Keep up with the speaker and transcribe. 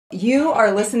You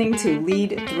are listening to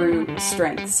Lead Through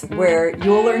Strengths, where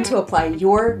you'll learn to apply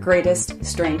your greatest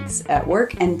strengths at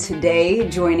work. And today,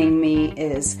 joining me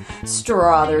is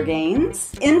Strother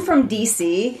Gaines, in from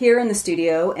DC, here in the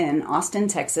studio in Austin,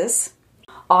 Texas.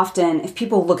 Often, if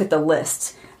people look at the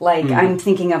list, I'm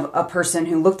thinking of a person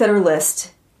who looked at her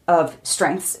list of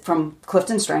strengths from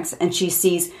Clifton Strengths, and she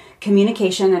sees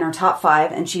communication in her top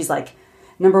 5, and she's like,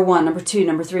 number 1, number 2,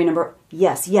 number 3,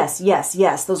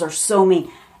 yes, those are so me.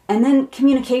 And then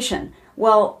communication.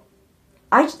 Well,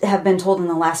 I have been told in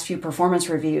the last few performance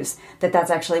reviews that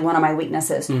that's actually one of my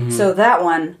weaknesses. Mm-hmm. So that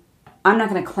one, I'm not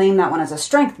going to claim that one as a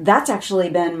strength. That's actually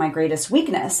been my greatest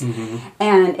weakness. Mm-hmm.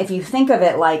 And if you think of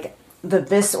it like the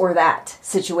this or that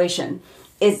situation,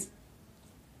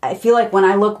 I feel like when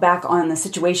I look back on the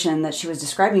situation that she was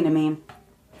describing to me,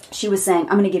 she was saying,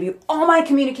 I'm going to give you all my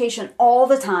communication all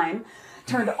the time,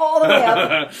 turned all the way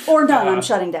up, or no, I'm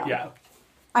shutting down. Yeah.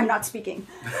 I'm not speaking.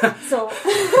 So,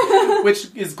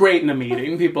 which is great in a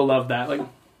meeting. People love that. Like,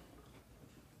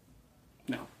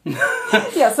 no.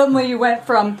 Yeah, suddenly you went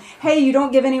from, hey, you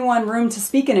don't give anyone room to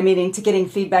speak in a meeting, to getting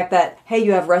feedback that, hey,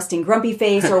 you have resting grumpy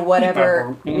face or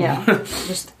whatever. Yeah,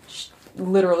 just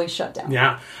literally shut down.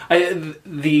 Yeah.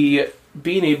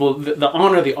 Being able, the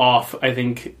on or the off, I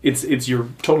think it's you're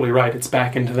totally right. It's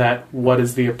back into that, what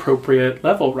is the appropriate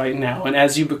level right now? And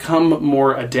as you become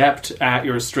more adept at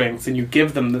your strengths and you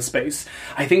give them the space,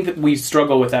 I think that we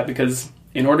struggle with that because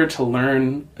in order to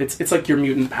learn, it's like your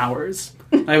mutant powers.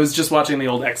 I was just watching the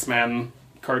old X-Men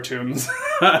cartoons.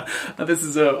 This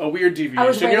is a weird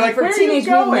deviation. You're like, where are you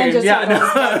going? Yeah,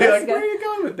 no. You're like, where are you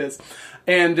going with this?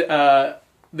 And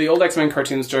the old X-Men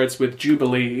cartoon starts with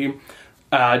Jubilee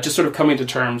just sort of coming to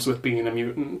terms with being a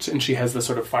mutant, and she has the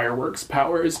sort of fireworks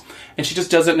powers, and she just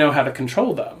doesn't know how to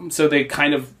control them. So they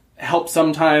kind of help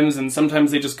sometimes, and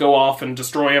sometimes they just go off and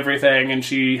destroy everything, and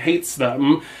she hates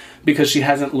them because she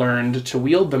hasn't learned to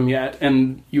wield them yet.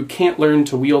 And you can't learn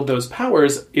to wield those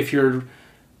powers if you're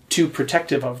too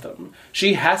protective of them.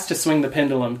 She has to swing the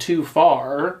pendulum too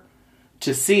far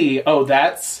to see,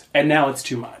 and now it's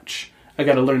too much. I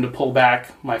got to learn to pull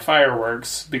back my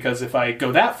fireworks because if I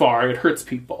go that far, it hurts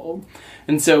people.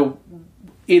 And so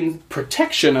in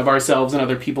protection of ourselves and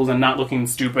other people and not looking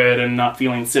stupid and not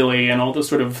feeling silly and all those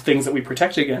sort of things that we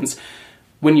protect against,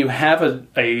 when you have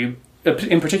in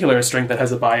particular, a strength that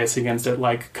has a bias against it,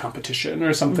 like competition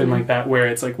or something like that, where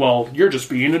it's like, well, you're just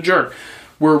being a jerk.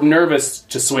 We're nervous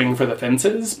to swing for the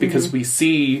fences because we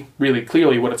see really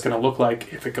clearly what it's going to look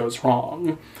like if it goes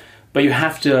wrong. But you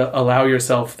have to allow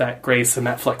yourself that grace and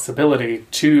that flexibility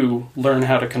to learn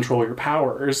how to control your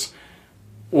powers,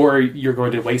 or you're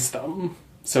going to waste them.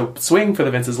 So swing for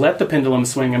the fences. Let the pendulum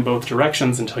swing in both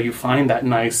directions until you find that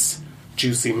nice,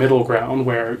 juicy middle ground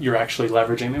where you're actually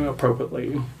leveraging them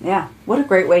appropriately. Yeah. What a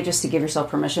great way just to give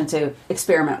yourself permission to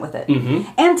experiment with it.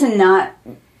 Mm-hmm. And to not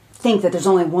think that there's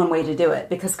only one way to do it,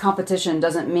 because competition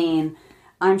doesn't mean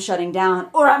I'm shutting down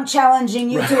or I'm challenging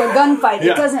you to a gunfight.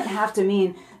 Yeah. It doesn't have to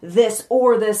mean this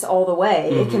or this all the way.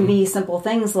 Mm-hmm. It can be simple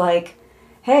things like,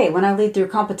 hey, when I lead through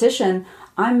competition,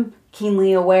 I'm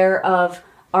keenly aware of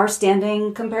our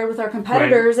standing compared with our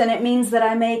competitors, and it means that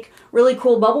I make really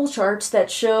cool bubble charts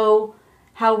that show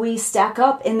how we stack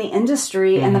up in the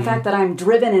industry, and the fact that I'm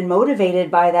driven and motivated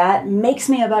by that makes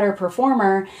me a better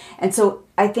performer. And so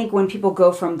I think when people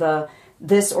go from the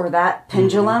this or that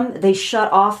pendulum, they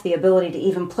shut off the ability to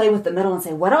even play with the middle and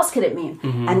say, what else could it mean?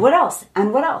 And what else?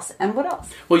 And what else? And what else?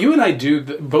 Well, you and I do,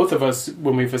 both of us,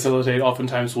 when we facilitate,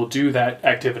 oftentimes we'll do that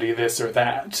activity, this or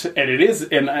that. And it is,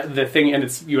 and the thing, and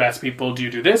it's, you ask people, do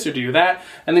you do this or do you that?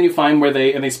 And then you find where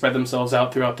they spread themselves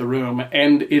out throughout the room.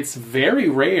 And it's very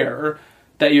rare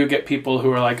that you get people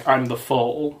who are like, I'm the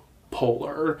full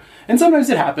polar. And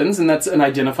sometimes it happens, and that's an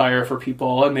identifier for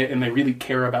people, and they really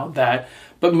care about that.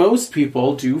 But most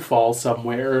people do fall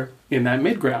somewhere in that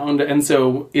mid-ground. And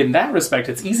so in that respect,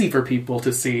 it's easy for people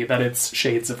to see that it's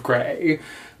shades of gray.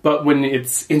 But when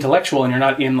it's intellectual and you're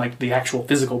not in like the actual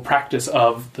physical practice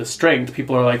of the strength,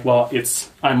 people are like, well,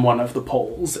 I'm one of the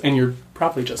poles. And you're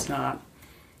probably just not.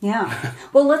 Yeah.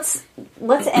 Well, let's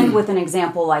end with an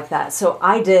example like that. So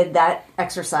I did that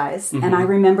exercise, and I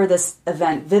remember this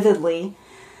event vividly.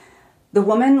 The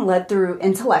woman led through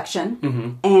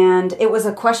intellection, and it was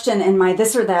a question in my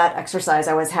this or that exercise.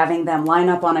 I was having them line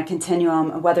up on a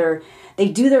continuum, whether they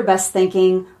do their best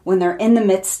thinking when they're in the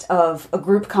midst of a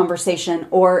group conversation,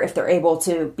 or if they're able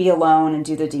to be alone and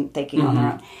do the deep thinking on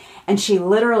their own. And she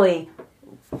literally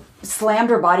slammed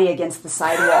her body against the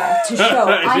sidewall to show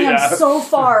I am so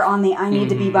far on the I need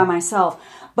to be by myself.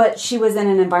 but she was in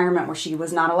an environment where she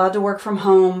was not allowed to work from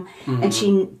home, and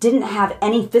she didn't have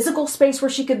any physical space where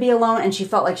she could be alone, and she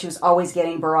felt like she was always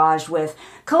getting barraged with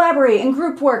collaborate and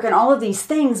group work and all of these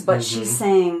things, but she's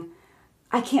saying,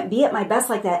 I can't be at my best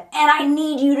like that, and I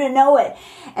need you to know it.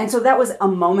 And so that was a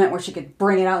moment where she could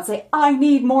bring it out and say, I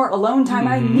need more alone time.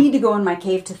 I need to go in my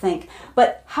cave to think.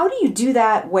 But how do you do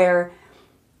that where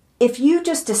if you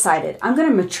just decided, I'm going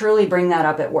to maturely bring that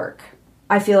up at work,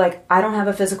 I feel like I don't have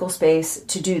a physical space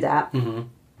to do that,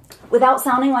 without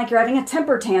sounding like you're having a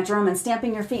temper tantrum and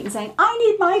stamping your feet and saying, I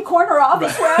need my corner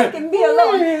office where I can be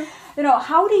alone. You know,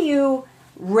 how do you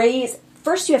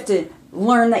first you have to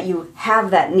learn that you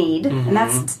have that need, and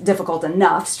that's difficult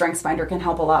enough. StrengthsFinder can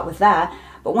help a lot with that.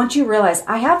 But once you realize,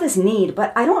 I have this need,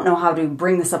 but I don't know how to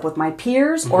bring this up with my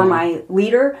peers or my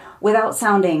leader without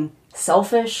sounding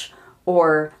selfish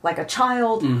or like a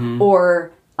child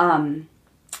or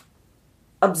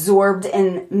absorbed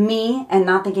in me and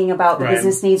not thinking about the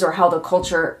business needs or how the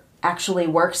culture actually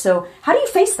works. So how do you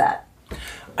face that?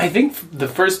 I think the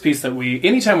first piece that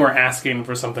anytime we're asking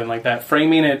for something like that,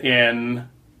 framing it in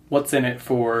what's in it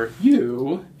for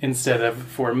you instead of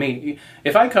for me.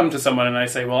 If I come to someone and I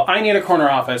say, well, I need a corner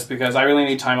office because I really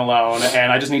need time alone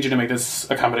and I just need you to make this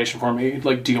accommodation for me,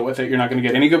 like deal with it. You're not going to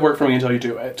get any good work from me until you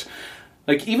do it.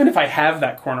 Like, even if I have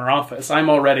that corner office, I'm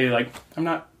already like,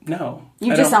 no.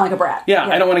 You just sound like a brat. Yeah,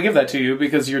 I don't want to give that to you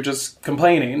because you're just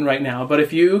complaining right now. But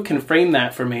if you can frame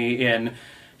that for me in,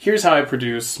 here's how I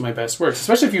produce my best work,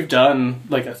 especially if you've done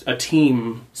like a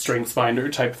team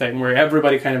StrengthsFinder type thing where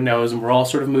everybody kind of knows and we're all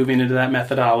sort of moving into that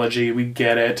methodology. We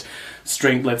get it.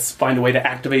 Let's find a way to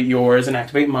activate yours and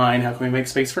activate mine. How can we make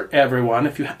space for everyone?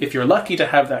 If you're lucky to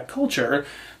have that culture,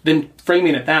 then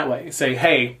framing it that way. Say,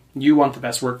 hey, you want the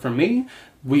best work from me.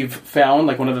 We've found,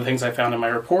 like one of the things I found in my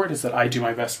report is that I do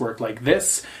my best work like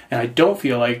this, and I don't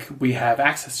feel like we have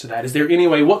access to that. Is there any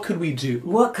way, what could we do?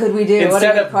 What could we do?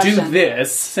 Instead of do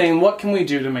this, saying, what can we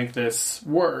do to make this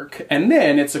work? And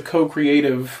then it's a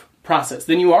co-creative process.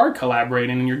 Then you are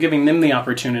collaborating and you're giving them the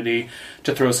opportunity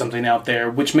to throw something out there,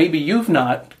 which maybe you've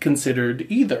not considered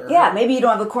either. Yeah, maybe you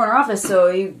don't have a corner office, so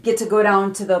you get to go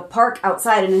down to the park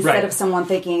outside, and instead of someone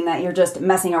thinking that you're just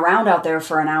messing around out there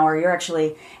for an hour, you're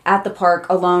actually at the park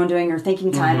alone doing your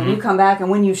thinking time, and you come back,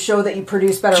 and when you show that you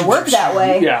produce better work that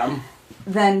way,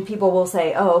 then people will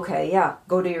say, oh, okay, yeah,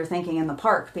 go do your thinking in the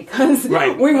park, because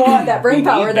we want that brain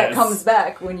power that comes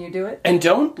back when you do it. And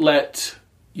don't let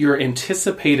your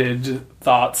anticipated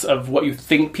thoughts of what you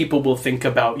think people will think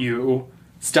about you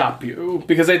stop you.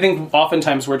 Because I think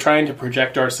oftentimes we're trying to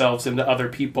project ourselves into other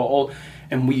people,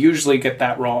 and we usually get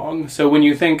that wrong. So when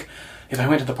you think, if I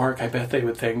went to the park, I bet they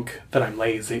would think that I'm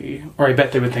lazy, or I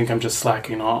bet they would think I'm just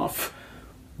slacking off,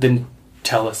 then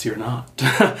tell us you're not.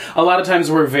 A lot of times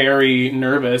we're very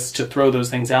nervous to throw those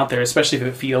things out there, especially if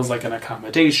it feels like an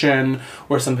accommodation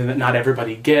or something that not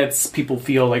everybody gets. People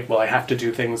feel like, well, I have to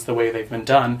do things the way they've been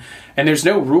done. And there's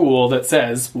no rule that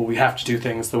says, well, we have to do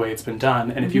things the way it's been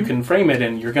done. And if you can frame it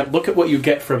and you're going to look at what you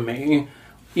get from me,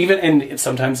 and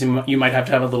sometimes you might have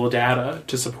to have a little data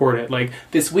to support it. Like,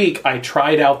 this week I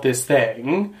tried out this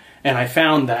thing, and I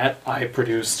found that I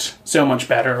produced so much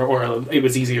better, or it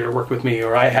was easier to work with me,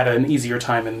 or I had an easier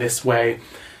time in this way.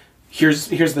 Here's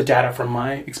the data from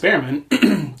my experiment.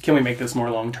 Can we make this more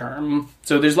long-term?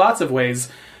 So there's lots of ways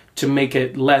to make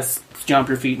it less jump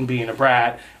your feet and being a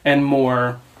brat, and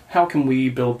more, how can we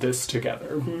build this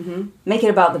together? Make it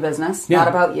about the business, not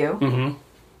about you.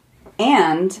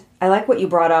 And I like what you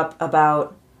brought up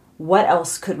about what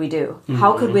else could we do?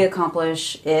 How could we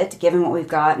accomplish it, given what we've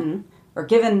gotten, or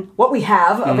given what we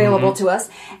have available to us?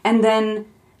 And then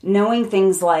knowing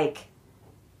things like,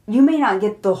 you may not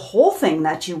get the whole thing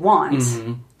that you want.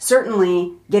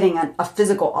 Certainly getting a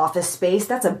physical office space,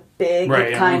 that's a big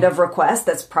kind of request.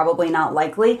 That's probably not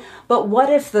likely. But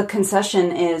what if the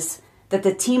concession is that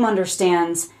the team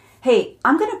understands, hey,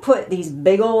 I'm going to put these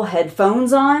big old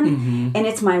headphones on, and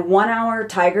it's my 1 hour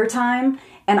tiger time,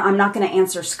 and I'm not going to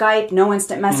answer Skype, no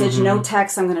instant message, no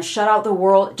text. I'm going to shut out the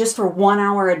world just for 1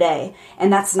 hour a day.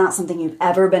 And that's not something you've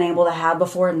ever been able to have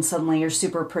before, and suddenly you're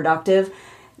super productive.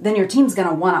 Then your team's going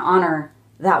to want to honor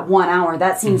that 1 hour.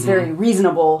 That seems very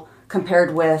reasonable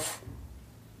compared with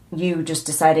you just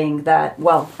deciding that,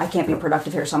 well, I can't be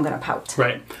productive here, so I'm going to pout.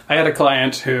 Right. I had a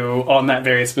client who, on that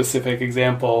very specific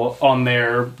example, on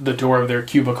the door of their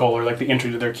cubicle, or like the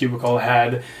entry to their cubicle,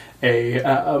 had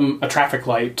a traffic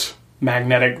light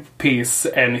magnetic piece,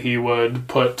 and he would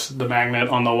put the magnet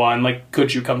on the one, like,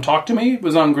 could you come talk to me? It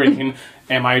was on green.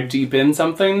 Am I deep in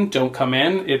something? Don't come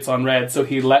in. It's on red. So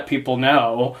he let people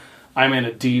know, I'm in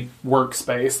a deep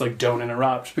workspace, like don't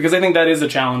interrupt. Because I think that is a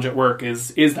challenge at work,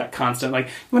 is that constant, like,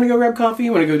 you want to go grab coffee?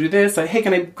 You want to go do this? Like, hey,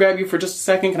 can I grab you for just a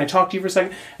second? Can I talk to you for a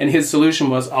second? And his solution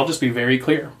was, I'll just be very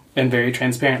clear and very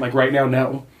transparent. Like, right now,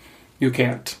 no, you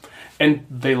can't. And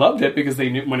they loved it because they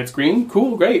knew when it's green,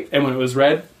 cool, great. And when it was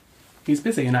red, he's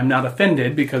busy. And I'm not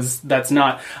offended because that's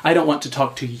not, I don't want to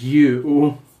talk to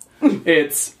you.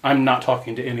 It's, I'm not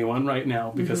talking to anyone right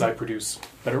now because I produce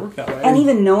better work that way. And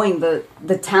even knowing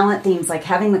the talent themes, like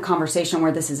having the conversation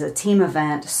where this is a team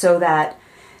event so that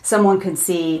someone could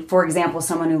see, for example,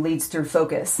 someone who leads through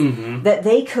focus, that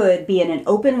they could be in an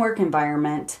open work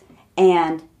environment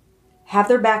and have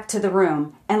their back to the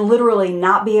room and literally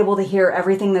not be able to hear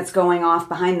everything that's going off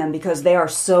behind them because they are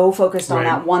so focused on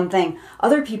that one thing.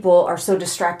 Other people are so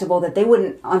distractible that they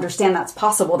wouldn't understand that's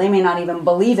possible. They may not even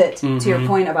believe it, to your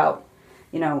point about,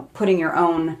 you know, putting your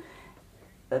own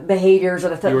behaviors or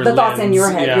the thoughts in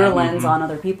your head, your lens on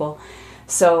other people.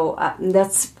 So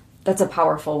that's a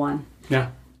powerful one.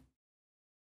 Yeah.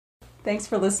 Thanks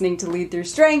for listening to Lead Through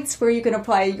Strengths, where you can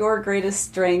apply your greatest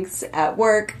strengths at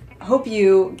work. Hope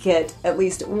you get at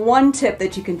least one tip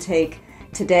that you can take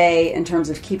today in terms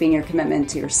of keeping your commitment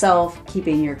to yourself,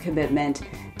 keeping your commitment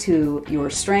to your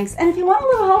strengths. And if you want a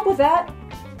little help with that,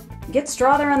 get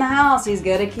Strother in the house. He's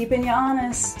good at keeping you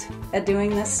honest at doing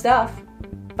this stuff.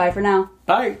 Bye for now.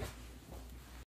 Bye.